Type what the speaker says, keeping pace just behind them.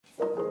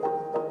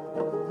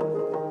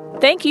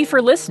Thank you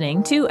for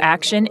listening to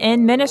Action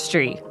in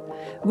Ministry.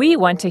 We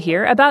want to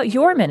hear about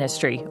your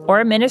ministry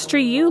or a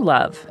ministry you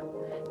love.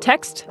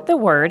 Text the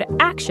word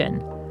ACTION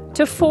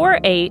to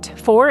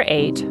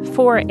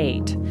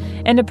 484848,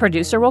 and a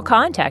producer will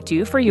contact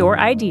you for your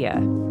idea.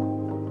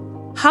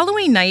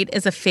 Halloween night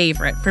is a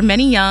favorite for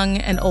many young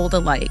and old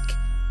alike.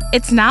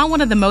 It's now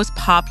one of the most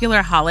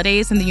popular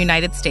holidays in the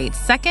United States,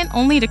 second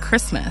only to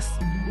Christmas.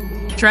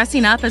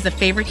 Dressing up as a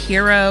favorite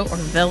hero or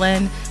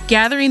villain,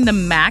 gathering the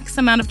max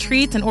amount of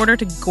treats in order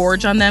to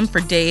gorge on them for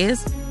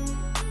days.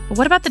 But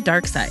what about the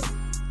dark side?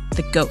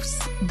 The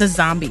ghosts, the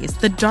zombies,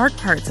 the dark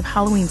parts of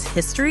Halloween's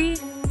history?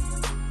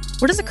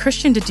 What is a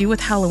Christian to do with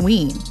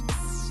Halloween?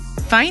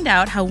 Find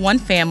out how one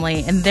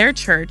family in their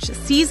church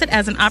sees it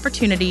as an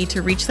opportunity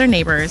to reach their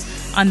neighbors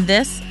on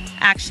this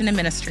Action in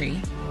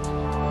Ministry.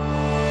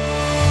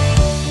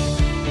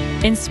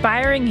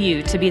 Inspiring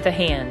you to be the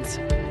hands.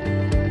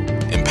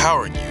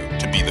 Empowering you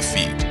to be the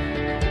feet.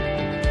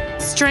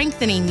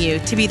 Strengthening you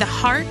to be the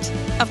heart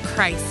of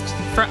Christ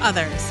for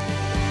others.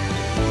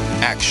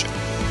 Action.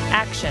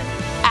 Action.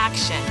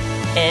 Action.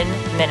 In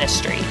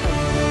Ministry.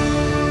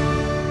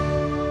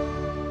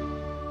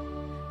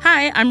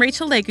 Hi, I'm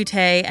Rachel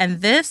Legute,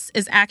 and this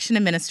is Action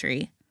in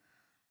Ministry.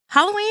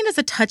 Halloween is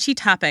a touchy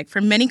topic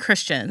for many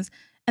Christians,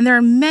 and there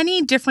are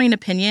many differing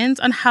opinions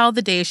on how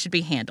the day should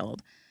be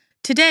handled.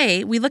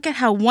 Today, we look at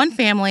how one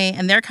family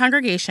and their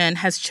congregation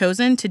has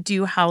chosen to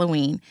do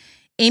Halloween.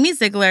 Amy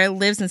Ziegler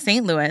lives in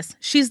St. Louis.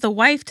 She's the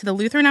wife to the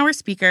Lutheran Hour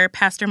speaker,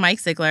 Pastor Mike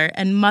Ziegler,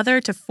 and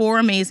mother to 4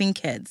 amazing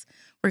kids.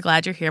 We're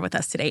glad you're here with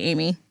us today,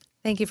 Amy.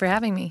 Thank you for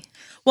having me.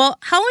 Well,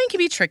 Halloween can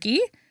be tricky.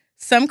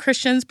 Some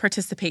Christians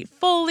participate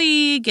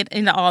fully, get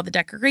into all the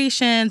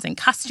decorations and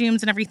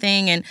costumes and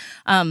everything, and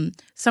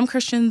some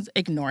Christians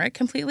ignore it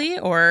completely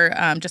or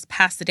just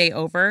pass the day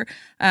over,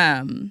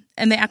 and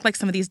they act like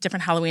some of these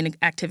different Halloween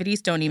activities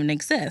don't even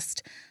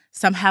exist.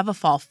 Some have a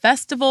fall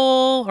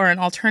festival or an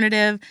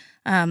alternative,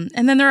 and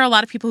then there are a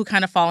lot of people who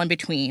kind of fall in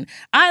between.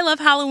 I love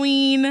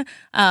Halloween,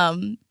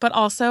 but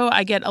also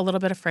I get a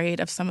little bit afraid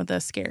of some of the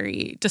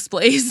scary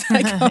displays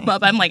that come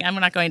up. I'm like, I'm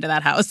not going to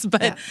that house.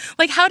 But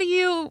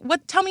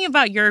tell me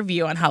about your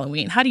view on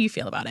Halloween. How do you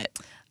feel about it?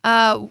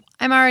 I'm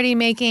already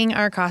making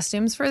our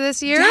costumes for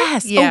this year.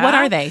 Yes. Yeah. Oh, what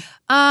are they?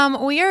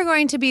 We are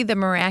going to be the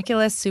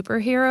miraculous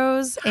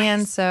superheroes. Nice.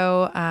 And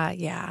so,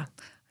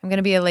 I'm going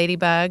to be a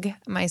ladybug.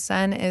 My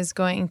son is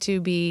going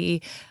to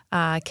be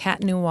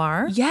Cat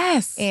Noir.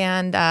 Yes.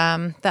 And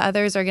the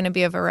others are going to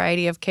be a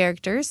variety of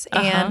characters.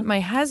 And my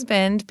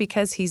husband,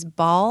 because he's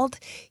bald,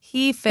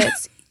 he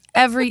fits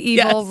every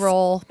evil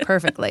role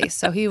perfectly.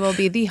 So he will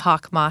be the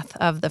hawk moth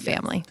of the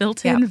family.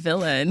 Built-in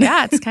villain.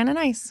 Yeah, it's kind of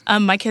nice.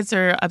 My kids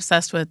are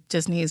obsessed with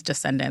Disney's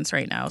Descendants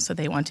right now, so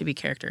they want to be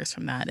characters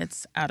from that.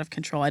 It's out of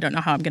control. I don't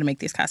know how I'm going to make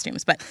these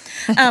costumes. But,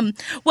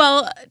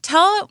 well,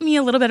 tell me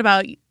a little bit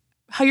about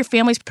how your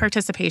family's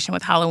participation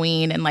with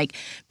Halloween and like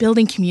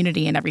building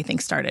community and everything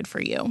started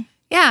for you.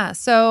 Yeah,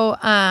 so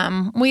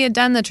we had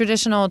done the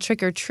traditional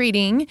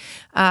trick-or-treating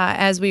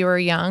as we were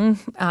young,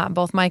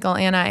 both Michael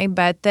and I.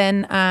 But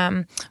then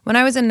when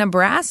I was in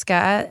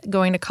Nebraska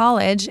going to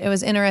college, it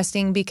was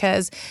interesting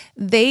because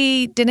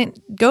they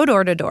didn't go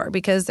door to door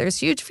because there's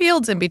huge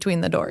fields in between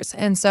the doors.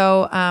 And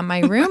so my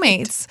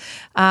roommate's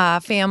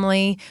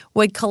family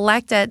would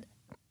collect at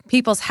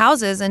people's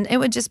houses, and it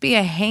would just be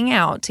a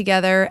hangout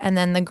together, and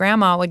then the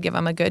grandma would give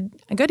them a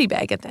goodie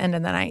bag at the end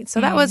of the night. So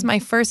that was my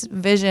first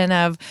vision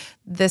of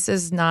this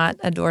is not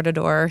a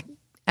door-to-door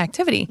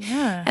activity.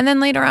 Yeah. And then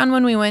later on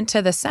when we went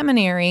to the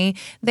seminary,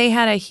 they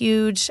had a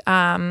huge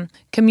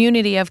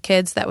community of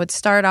kids that would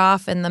start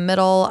off in the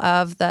middle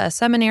of the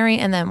seminary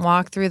and then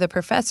walk through the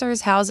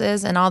professors'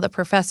 houses, and all the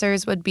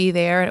professors would be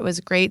there. It was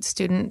great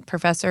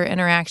student-professor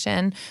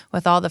interaction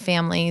with all the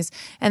families.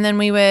 And then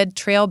we would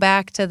trail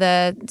back to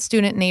the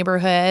student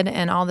neighborhood,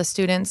 and all the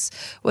students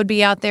would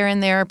be out there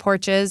in their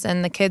porches,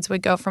 and the kids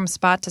would go from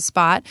spot to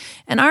spot.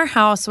 And our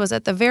house was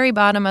at the very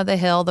bottom of the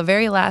hill, the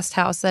very last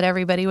house that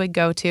everybody would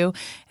go to.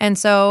 And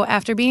so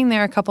after being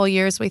there a couple of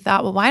years, we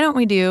thought, well, why don't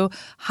we do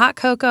hot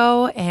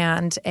cocoa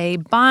and a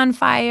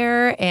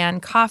bonfire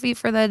and coffee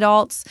for the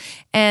adults?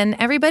 And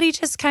everybody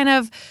just kind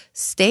of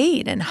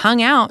stayed and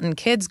hung out, and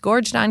kids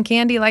gorged on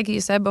candy, like you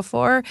said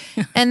before.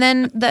 And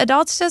then the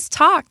adults just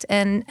talked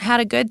and had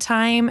a good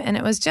time. And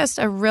it was just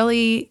a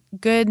really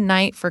good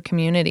night for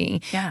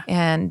community. Yeah.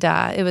 And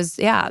it was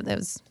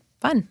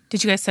fun.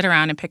 Did you guys sit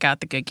around and pick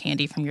out the good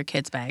candy from your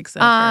kids' bags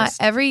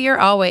first? Every year,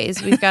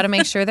 always. We've got to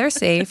make sure they're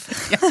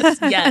safe.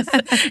 Yes.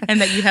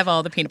 And that you have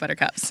all the peanut butter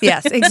cups.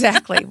 Yes,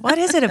 exactly. What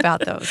is it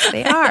about those?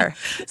 They are.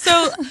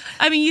 So,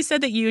 I mean, you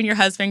said that you and your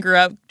husband grew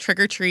up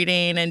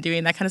trick-or-treating and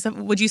doing that kind of stuff.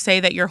 Would you say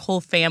that your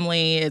whole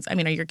family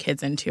are your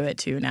kids into it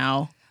too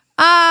now?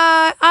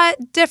 At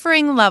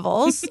differing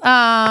levels.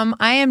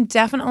 I am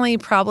definitely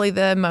probably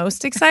the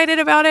most excited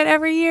about it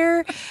every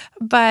year,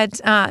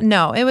 but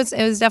no, it was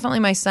definitely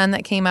my son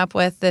that came up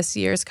with this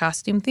year's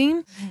costume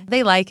theme.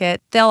 They like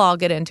it. They'll all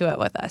get into it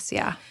with us.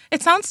 Yeah.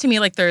 It sounds to me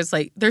like there's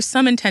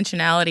some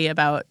intentionality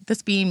about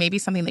this being maybe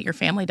something that your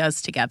family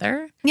does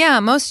together. Yeah,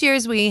 most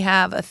years we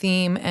have a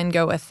theme and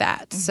go with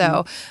that.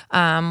 So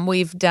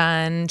we've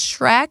done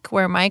Shrek,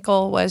 where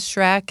Michael was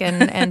Shrek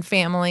and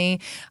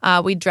family.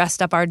 We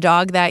dressed up our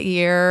dog that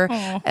year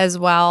as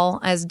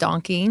well as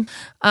Donkey.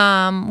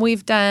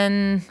 We've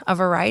done a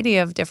variety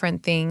of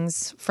different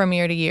things from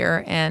year to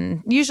year.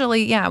 And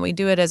usually, we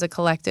do it as a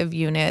collective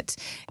unit,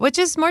 which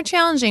is more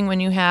challenging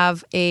when you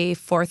have a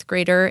fourth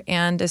grader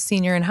and a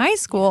senior in high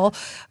school,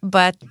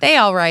 but they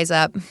all rise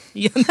up.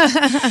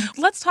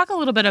 Let's talk a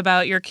little bit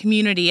about your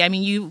community. I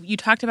mean, you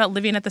talked about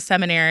living at the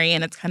seminary,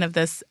 and it's kind of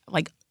this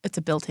it's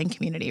a built-in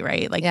community,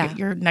 right?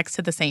 You're next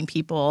to the same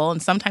people,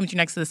 and sometimes you're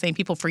next to the same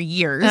people for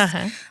years.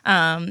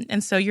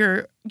 And so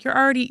you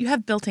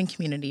have built-in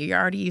community. You're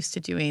already used to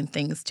doing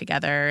things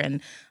together,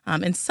 and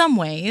in some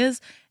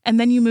ways. And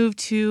then you move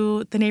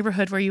to the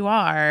neighborhood where you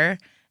are,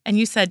 and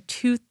you said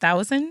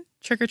 2,000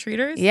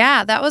 trick-or-treaters?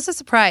 Yeah, that was a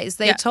surprise.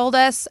 They told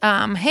us,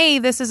 hey,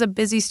 this is a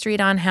busy street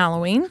on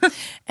Halloween.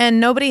 And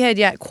nobody had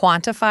yet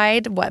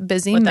quantified what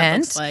busy meant. That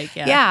looks like,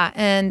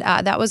 and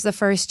that was the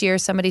first year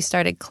somebody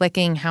started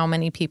clicking how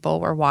many people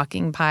were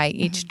walking by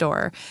each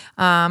door.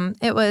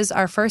 It was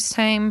our first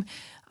time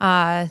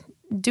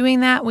doing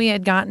that. We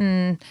had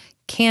gotten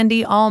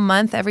candy all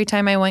month. Every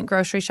time I went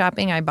grocery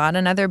shopping, I bought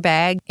another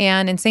bag.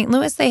 And in St.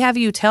 Louis, they have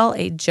you tell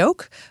a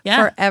joke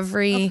for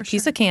every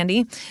piece of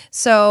candy.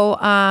 So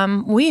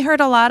we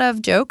heard a lot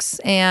of jokes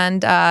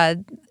and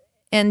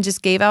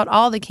just gave out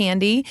all the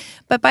candy.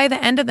 But by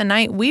the end of the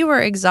night, we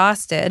were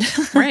exhausted.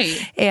 Right.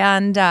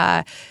 And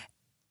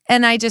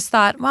I just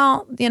thought,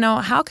 well,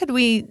 how could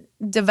we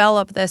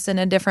develop this in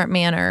a different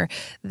manner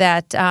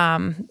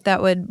that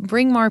would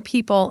bring more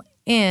people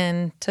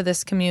in to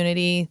this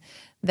community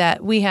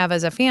that we have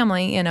as a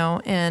family, and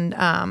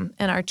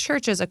our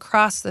church is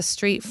across the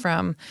street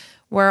from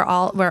where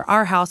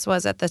our house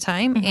was at the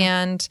time,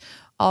 and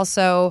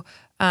also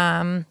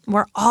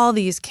where all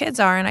these kids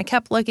are. And I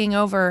kept looking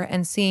over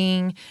and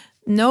seeing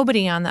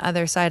nobody on the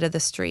other side of the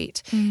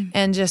street,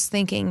 and just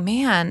thinking,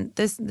 man,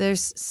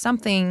 there's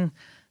something's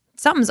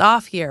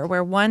off here,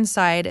 where one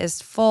side is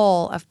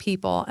full of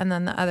people and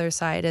then the other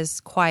side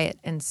is quiet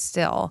and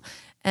still,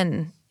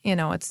 and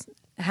it's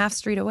a half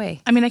street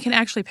away. I mean, I can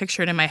actually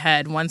picture it in my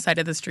head. One side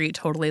of the street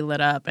totally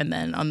lit up, and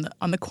then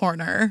on the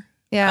corner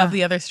of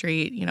the other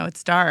street,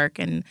 it's dark,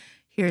 and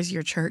here's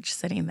your church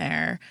sitting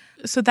there.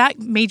 So that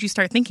made you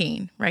start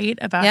thinking, right,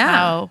 about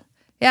how...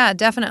 Yeah,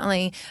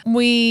 definitely.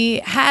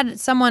 We had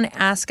someone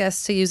ask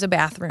us to use a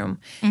bathroom,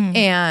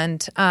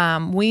 and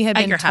we had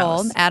been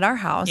told at our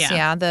house,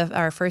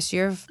 our first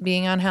year of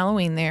being on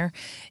Halloween there,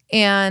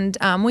 and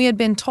we had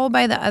been told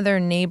by the other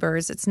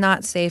neighbors it's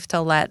not safe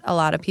to let a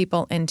lot of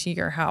people into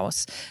your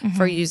house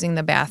for using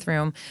the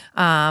bathroom.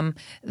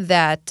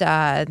 That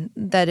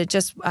it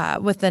just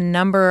with the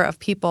number of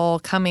people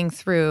coming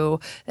through,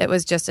 it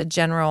was just a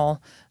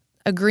general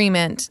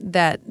agreement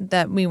that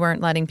we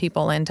weren't letting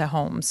people into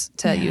homes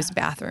to use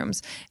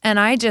bathrooms. And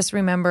I just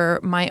remember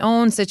my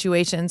own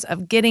situations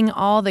of getting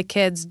all the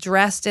kids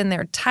dressed in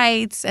their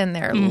tights and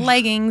their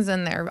leggings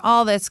and their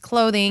all this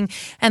clothing,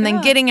 and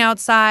then getting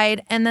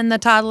outside, and then the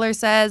toddler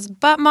says,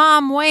 "But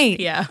Mom, wait,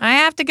 I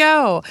have to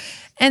go."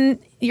 And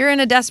you're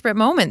in a desperate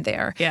moment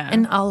there. Yeah.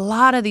 And a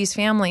lot of these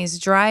families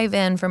drive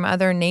in from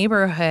other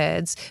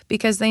neighborhoods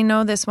because they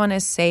know this one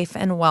is safe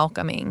and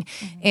welcoming.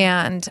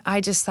 And I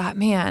just thought,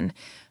 man,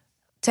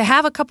 to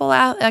have a couple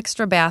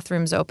extra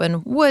bathrooms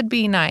open would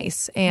be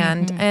nice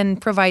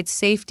and provide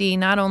safety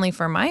not only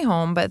for my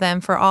home, but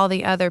then for all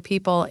the other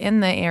people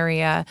in the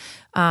area.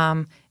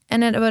 And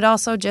it would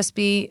also just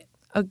be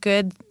a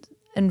good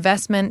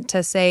investment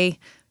to say,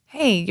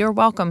 hey, you're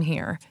welcome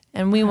here,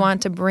 and we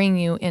want to bring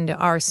you into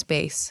our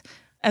space.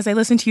 As I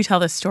listen to you tell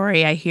this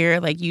story, I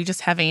hear you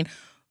just having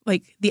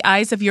the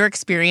eyes of your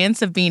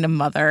experience of being a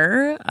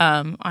mother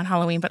on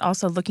Halloween, but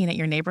also looking at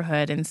your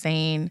neighborhood and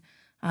saying,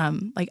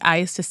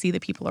 eyes to see the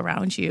people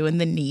around you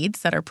and the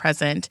needs that are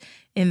present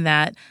in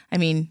that. I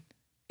mean,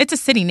 it's a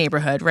city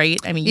neighborhood, right?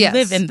 I mean, you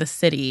live in the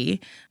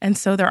city. And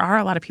so there are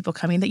a lot of people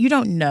coming that you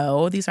don't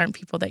know. These aren't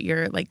people that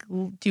you're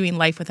doing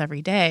life with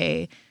every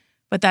day.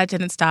 But that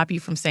didn't stop you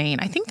from saying,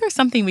 I think there's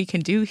something we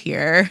can do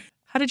here.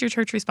 How did your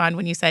church respond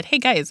when you said, hey,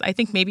 guys, I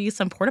think maybe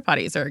some porta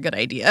potties are a good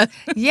idea?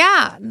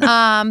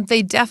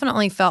 They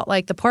definitely felt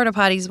like the porta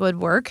potties would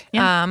work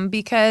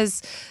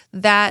because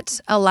that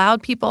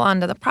allowed people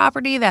onto the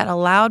property, that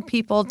allowed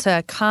people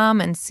to come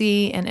and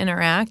see and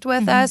interact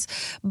with us.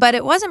 But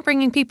it wasn't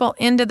bringing people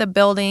into the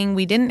building.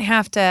 We didn't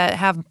have to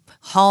have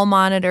hall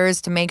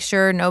monitors to make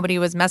sure nobody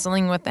was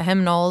messing with the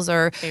hymnals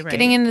or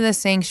getting into the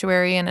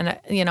sanctuary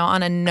and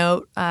on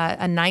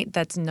a night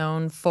that's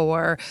known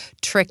for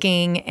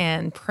tricking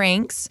and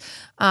pranks.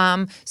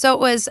 So it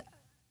was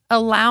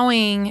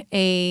allowing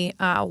a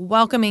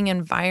welcoming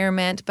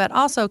environment, but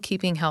also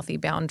keeping healthy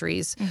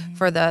boundaries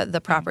for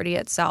the property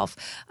itself.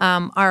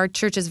 Our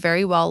church is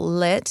very well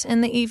lit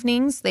in the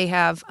evenings. They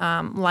have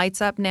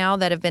lights up now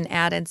that have been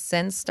added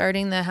since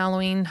starting the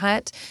Halloween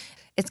hut.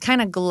 It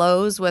kind of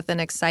glows with an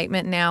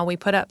excitement now. We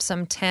put up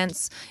some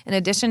tents. In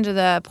addition to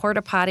the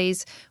porta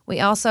potties,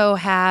 we also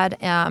had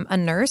a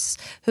nurse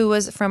who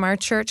was from our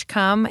church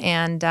come,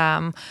 and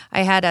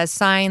I had a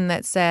sign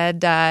that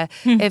said,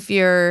 if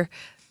your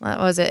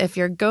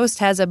ghost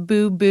has a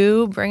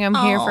boo-boo, bring them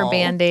here for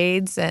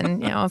Band-Aids.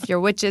 And, if your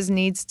witches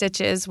need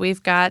stitches,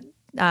 we've got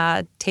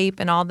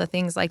tape and all the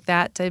things like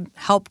that to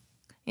help,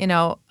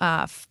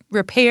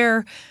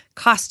 repair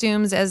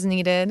costumes as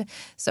needed.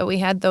 So we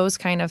had those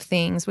kind of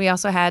things. We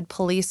also had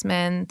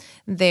policemen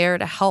there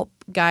to help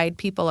guide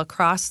people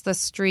across the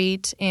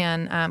street,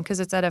 and because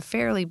it's at a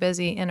fairly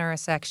busy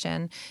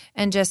intersection,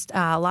 and just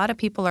a lot of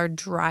people are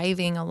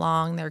driving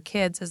along their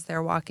kids as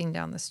they're walking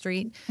down the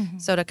street.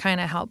 So to kind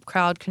of help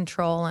crowd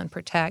control and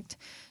protect.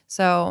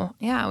 So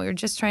yeah, we were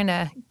just trying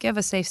to give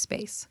a safe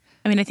space.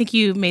 I mean, I think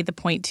you made the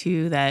point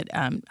too that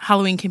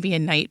Halloween can be a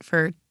night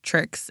for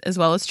tricks as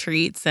well as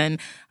treats, and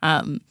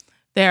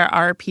there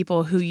are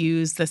people who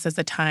use this as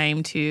a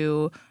time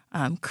to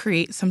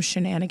create some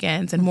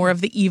shenanigans and more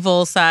of the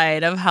evil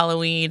side of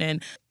Halloween,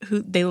 and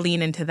who they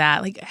lean into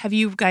that. Like, have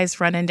you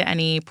guys run into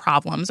any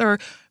problems? Or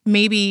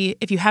maybe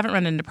if you haven't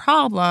run into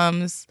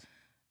problems,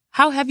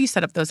 how have you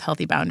set up those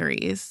healthy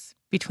boundaries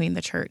between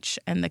the church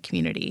and the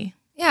community?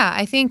 Yeah,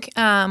 I think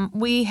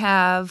we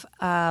have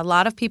a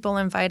lot of people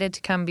invited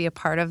to come be a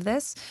part of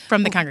this.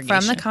 From the congregation.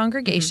 From the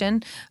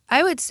congregation.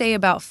 I would say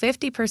about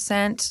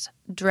 50%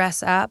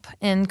 dress up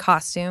in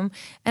costume,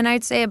 and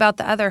I'd say about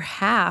the other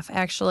half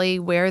actually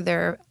wear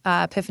their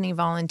Epiphany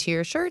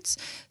volunteer shirts.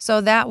 So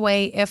that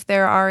way, if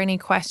there are any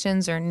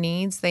questions or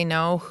needs, they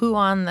know who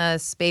on the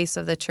space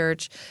of the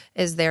church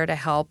is there to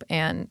help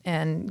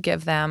and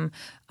give them,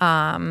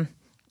 to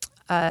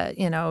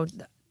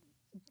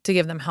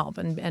give them help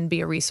and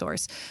be a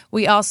resource.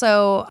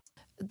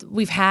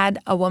 We've had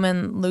a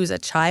woman lose a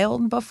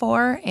child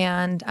before,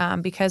 and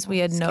because we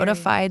had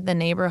notified the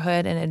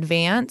neighborhood in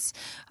advance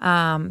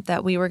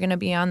that we were going to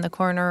be on the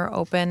corner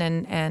open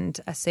and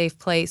a safe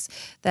place,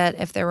 that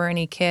if there were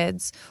any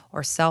kids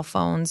or cell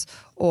phones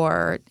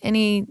or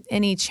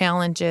any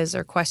challenges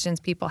or questions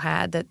people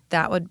had,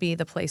 that would be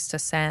the place to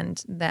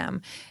send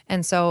them.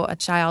 And so a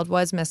child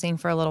was missing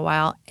for a little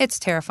while. It's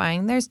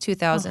terrifying. There's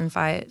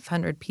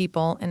 2,500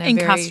 people in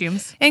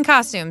costumes. In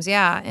costumes,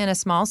 yeah. In a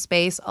small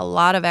space, a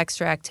lot of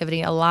extra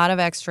activity, a lot of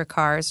extra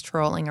cars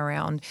trolling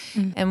around.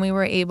 And we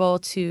were able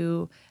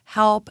to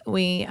help.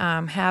 We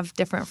have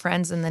different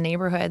friends in the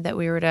neighborhood that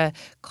we were to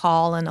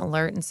call and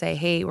alert and say,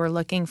 hey, we're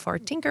looking for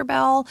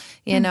Tinkerbell.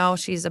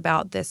 She's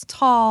about this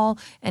tall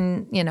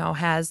and,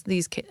 has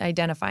these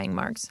identifying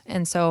marks.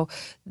 And so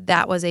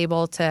that was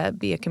able to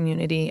be a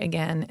community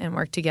again and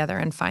work together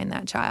and find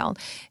that child.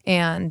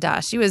 And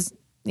she was,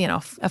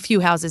 a few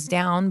houses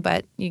down,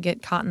 but you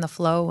get caught in the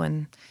flow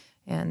and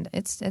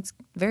it's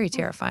very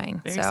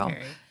terrifying. Very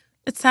scary.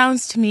 It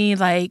sounds to me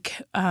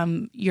like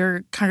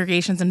your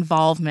congregation's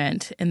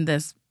involvement in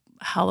this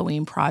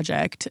Halloween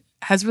project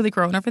has really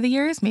grown over the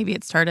years. Maybe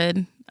it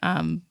started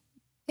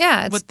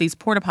with these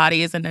porta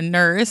potties and a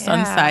nurse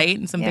on site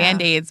and some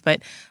Band-Aids.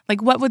 But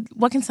like,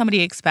 what can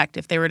somebody expect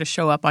if they were to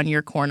show up on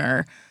your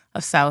corner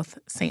of South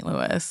St.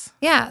 Louis?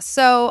 Yeah.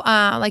 So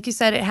like you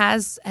said, it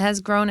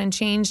has grown and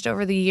changed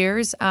over the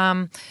years.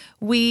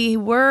 We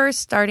were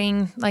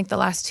starting, like the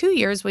last 2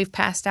 years, we've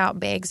passed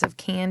out bags of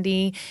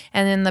candy.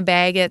 And in the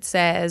bag it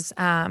says,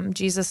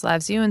 Jesus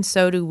loves you and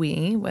so do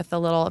we, with a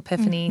little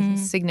Epiphany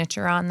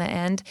signature on the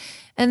end.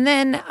 And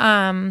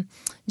then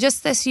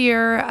just this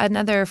year,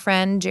 another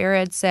friend,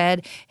 Jared,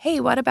 said, hey,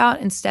 what about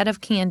instead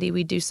of candy,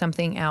 we do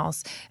something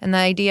else? And the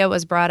idea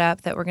was brought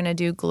up that we're going to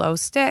do glow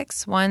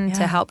sticks,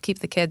 to help keep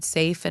the kids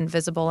safe and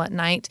visible at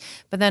night.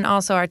 But then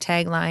also our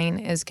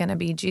tagline is going to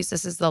be,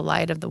 Jesus is the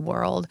light of the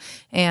world.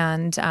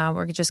 And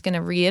we're just going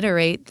to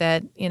reiterate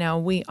that,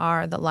 we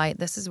are the light.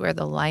 This is where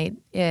the light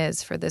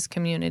is for this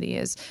community,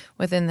 is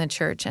within the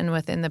church and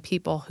within the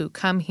people who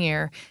come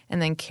here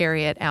and then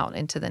carry it out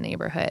into the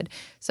neighborhood.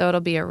 So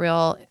it'll be a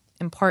real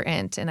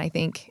important and I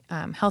think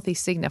healthy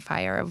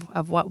signifier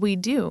of what we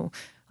do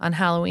on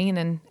Halloween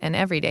and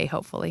every day,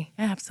 hopefully.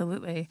 Yeah,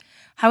 absolutely.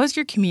 How has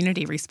your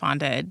community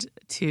responded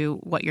to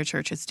what your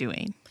church is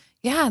doing?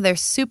 Yeah, they're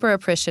super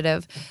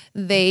appreciative.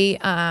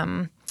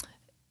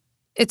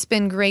 It's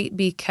been great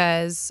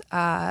because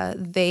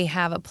they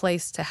have a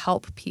place to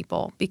help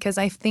people, because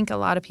I think a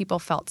lot of people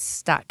felt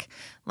stuck.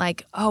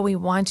 Like, oh, we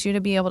want you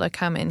to be able to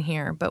come in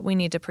here, but we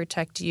need to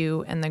protect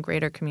you and the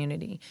greater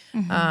community.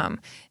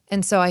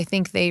 And so I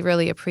think they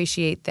really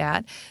appreciate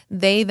that.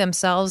 They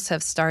themselves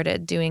have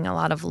started doing a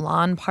lot of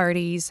lawn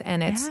parties,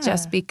 and it's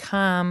just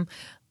become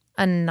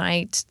a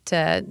night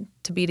to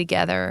be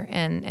together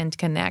and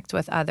connect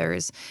with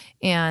others.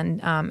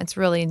 And it's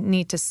really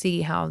neat to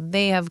see how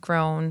they have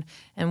grown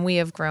and we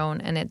have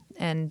grown, and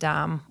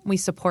we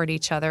support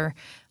each other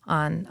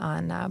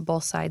on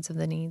both sides of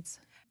the needs.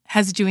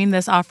 Has doing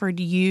this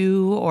offered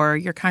you or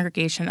your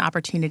congregation an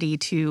opportunity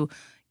to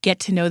get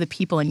to know the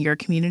people in your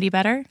community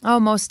better? Oh,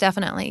 most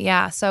definitely.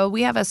 Yeah. So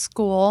we have a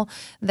school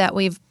that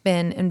we've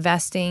been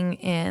investing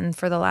in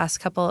for the last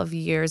couple of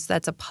years.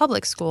 That's a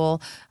public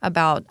school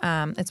about,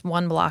 it's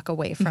 1 block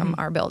away from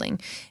our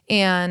building.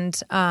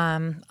 And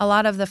a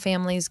lot of the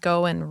families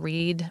go and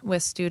read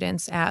with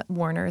students at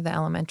Warner, the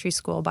elementary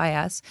school by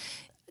us.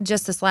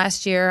 Just this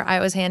last year, I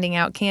was handing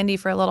out candy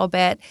for a little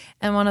bit,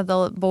 and one of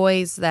the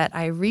boys that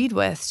I read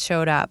with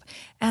showed up.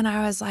 And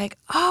I was like,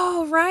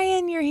 "Oh,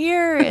 Ryan, you're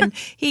here." And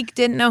he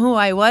didn't know who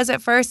I was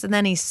at first, and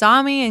then he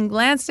saw me and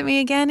glanced at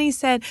me again. He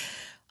said,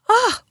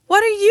 "Oh,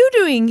 what are you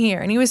doing here?"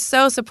 And he was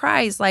so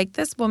surprised, like,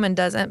 this woman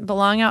doesn't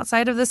belong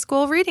outside of the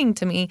school reading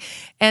to me.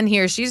 And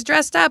here she's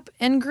dressed up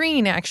in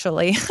green,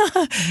 actually,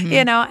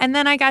 And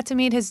then I got to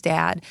meet his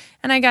dad,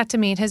 and I got to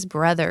meet his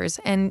brothers,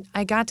 and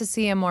I got to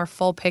see a more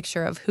full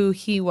picture of who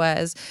he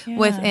was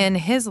within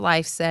his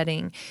life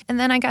setting. And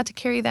then I got to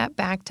carry that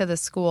back to the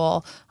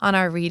school on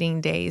our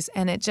reading days,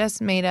 and it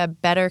just made a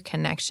better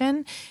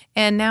connection.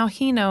 And now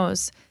he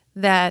knows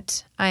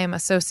that I am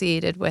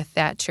associated with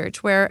that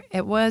church, where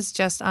it was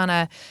just on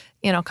a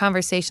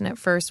conversation at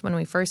first when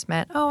we first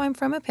met. "Oh, I'm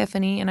from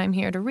Epiphany and I'm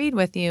here to read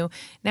with you."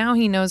 Now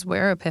he knows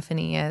where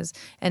Epiphany is,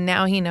 and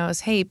now he knows,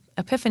 hey,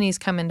 Epiphany's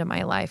come into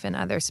my life in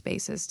other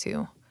spaces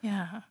too.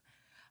 Yeah.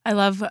 I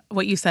love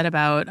what you said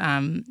about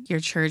your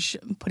church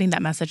putting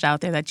that message out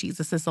there that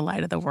Jesus is the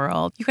light of the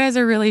world. You guys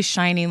are really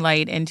shining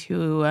light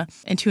into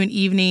an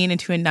evening,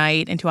 into a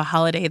night, into a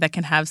holiday that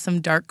can have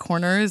some dark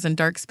corners and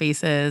dark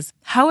spaces.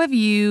 How have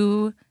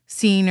you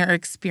seen or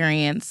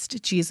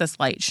experienced Jesus'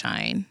 light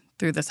shine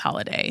through this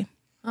holiday?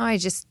 Oh, I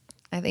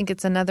think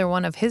it's another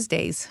one of his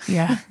days.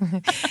 Yeah.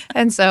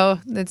 And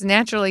so it's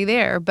naturally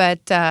there.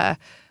 But I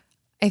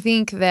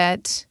think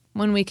that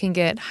when we can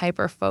get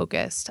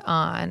hyper-focused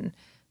on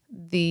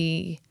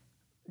the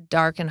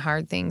dark and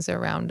hard things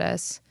around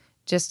us,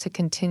 just to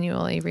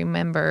continually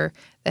remember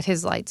that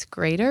his light's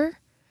greater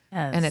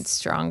and it's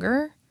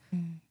stronger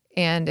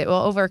and it will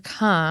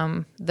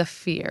overcome the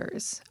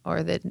fears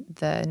or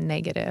the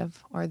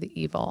negative or the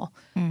evil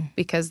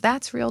because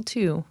that's real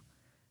too.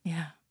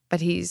 Yeah. But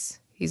he's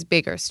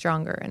bigger,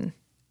 stronger,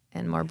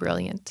 and more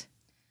brilliant.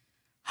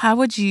 How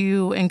would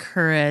you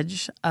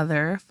encourage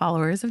other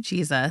followers of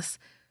Jesus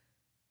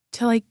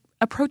to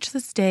approach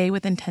this day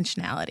with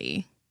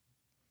intentionality?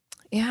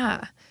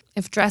 Yeah.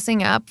 If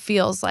dressing up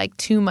feels like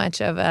too much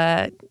of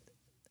a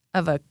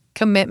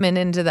commitment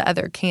into the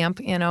other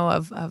camp,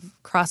 of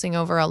crossing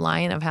over a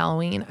line of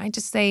Halloween, I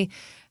just say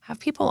have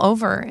people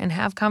over and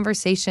have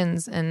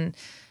conversations and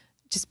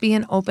just be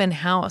an open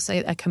house,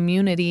 a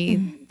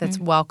community that's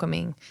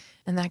welcoming.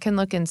 And that can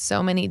look in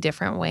so many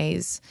different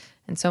ways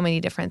and so many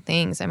different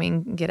things. I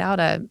mean, get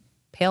out a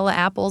pail of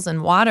apples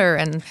and water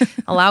and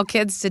allow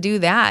kids to do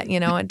that.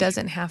 It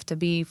doesn't have to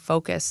be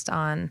focused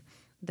on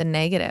the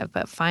negative,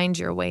 but find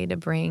your way to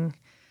bring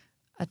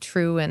a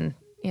true and,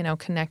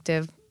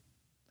 connective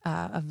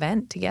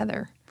event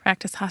together.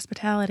 Practice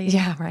hospitality.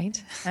 Yeah,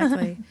 right.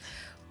 Exactly.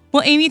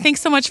 Well, Amy,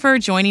 thanks so much for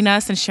joining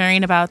us and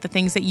sharing about the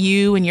things that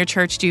you and your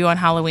church do on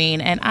Halloween.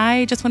 And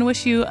I just want to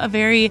wish you a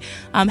very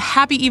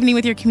happy evening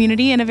with your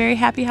community and a very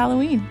happy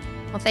Halloween.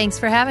 Well, thanks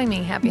for having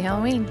me. Happy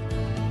Halloween.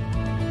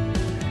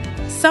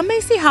 Some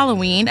may see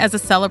Halloween as a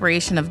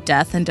celebration of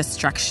death and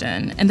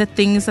destruction and the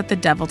things that the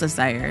devil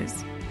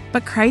desires.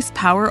 But Christ's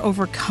power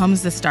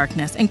overcomes this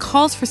darkness and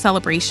calls for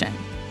celebration.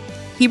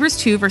 Hebrews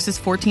 2 verses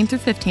 14 through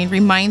 15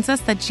 reminds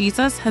us that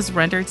Jesus has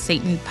rendered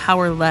Satan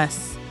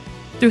powerless.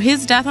 Through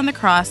his death on the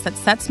cross that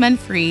sets men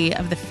free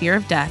of the fear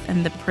of death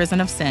and the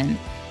prison of sin,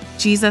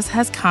 Jesus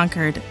has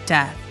conquered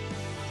death.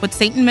 What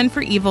Satan meant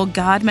for evil,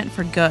 God meant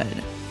for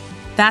good.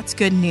 That's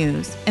good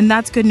news, and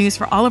that's good news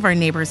for all of our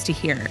neighbors to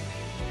hear.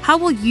 How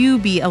will you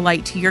be a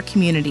light to your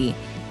community?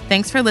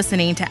 Thanks for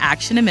listening to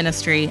Action in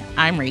Ministry.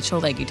 I'm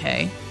Rachel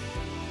Legute.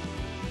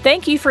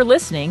 Thank you for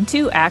listening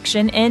to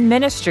Action in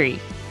Ministry.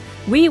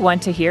 We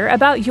want to hear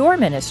about your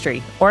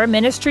ministry or a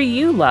ministry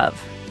you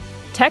love.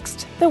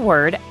 Text the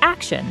word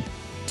ACTION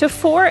to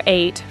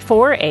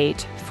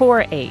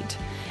 484848,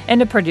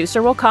 and a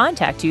producer will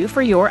contact you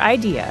for your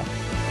idea.